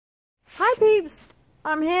Hi peeps,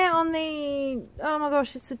 I'm here on the, oh my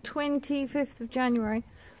gosh, it's the 25th of January.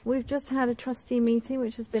 We've just had a trustee meeting,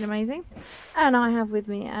 which has been amazing. And I have with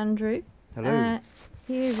me Andrew. Hello.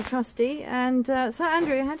 He is a trustee. And so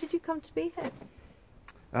Andrew, how did you come to be here?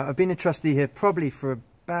 I've been a trustee here probably for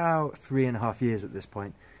about 3.5 years at this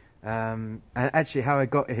point. And actually how I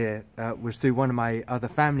got here was through one of my other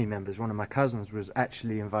family members. One of my cousins was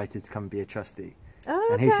actually invited to come and be a trustee. Oh,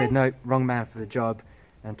 okay. And he said, no, wrong man for the job,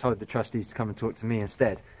 and told the trustees to come and talk to me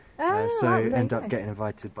instead. So I ended up getting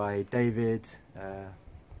invited by David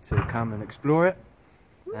to come and explore it.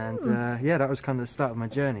 And yeah, that was kind of the start of my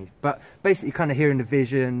journey. But basically kind of hearing the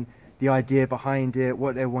vision, the idea behind it,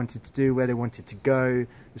 what they wanted to do, where they wanted to go,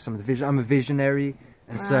 with some of the vision. I'm a visionary.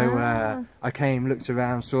 And so I came, looked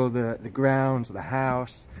around, saw the grounds, the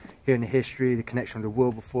house, hearing the history, the connection with the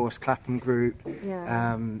Wilberforce, Clapham Group,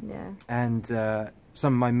 and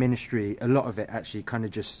some of my ministry, a lot of it actually kind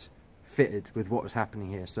of just fitted with what was happening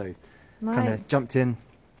here. So kind of jumped in,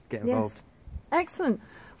 get involved. Yes. Excellent.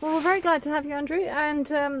 Well, we're very glad to have you, Andrew. And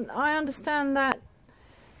I understand that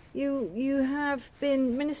you have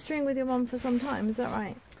been ministering with your mum for some time. Is that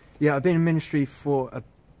right? Yeah, I've been in ministry for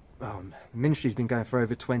the ministry's been going for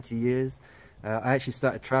over 20 years. I actually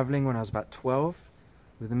started traveling when I was about 12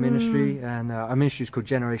 with the ministry, and our ministry is called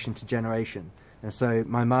Generation to Generation. And so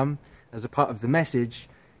my mum, as a part of the message,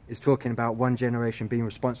 is talking about one generation being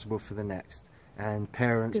responsible for the next, and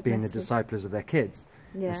parents being the disciples of their kids.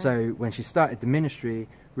 Yeah. And so when she started the ministry,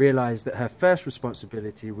 realised that her first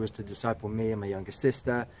responsibility was to disciple me and my younger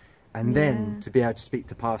sister, and then to be able to speak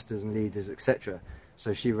to pastors and leaders, etc.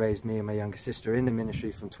 So she raised me and my younger sister in the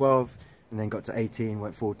ministry from 12, and then got to 18,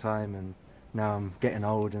 went full time, and now I'm getting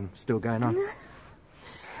old and still going on.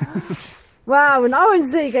 Wow, no one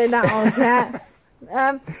see you getting that old yet.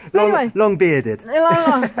 Anyway, long bearded.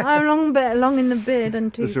 I'm long in the beard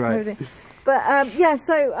and too. That's right. But yeah,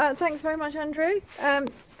 so thanks very much, Andrew.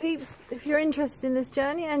 Peeps, if you're interested in this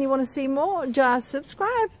journey and you want to see more, just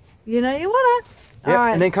subscribe. You know you wanna. Yep, all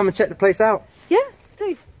right. And then come and check the place out. Yeah,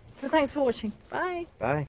 do. So thanks for watching. Bye. Bye.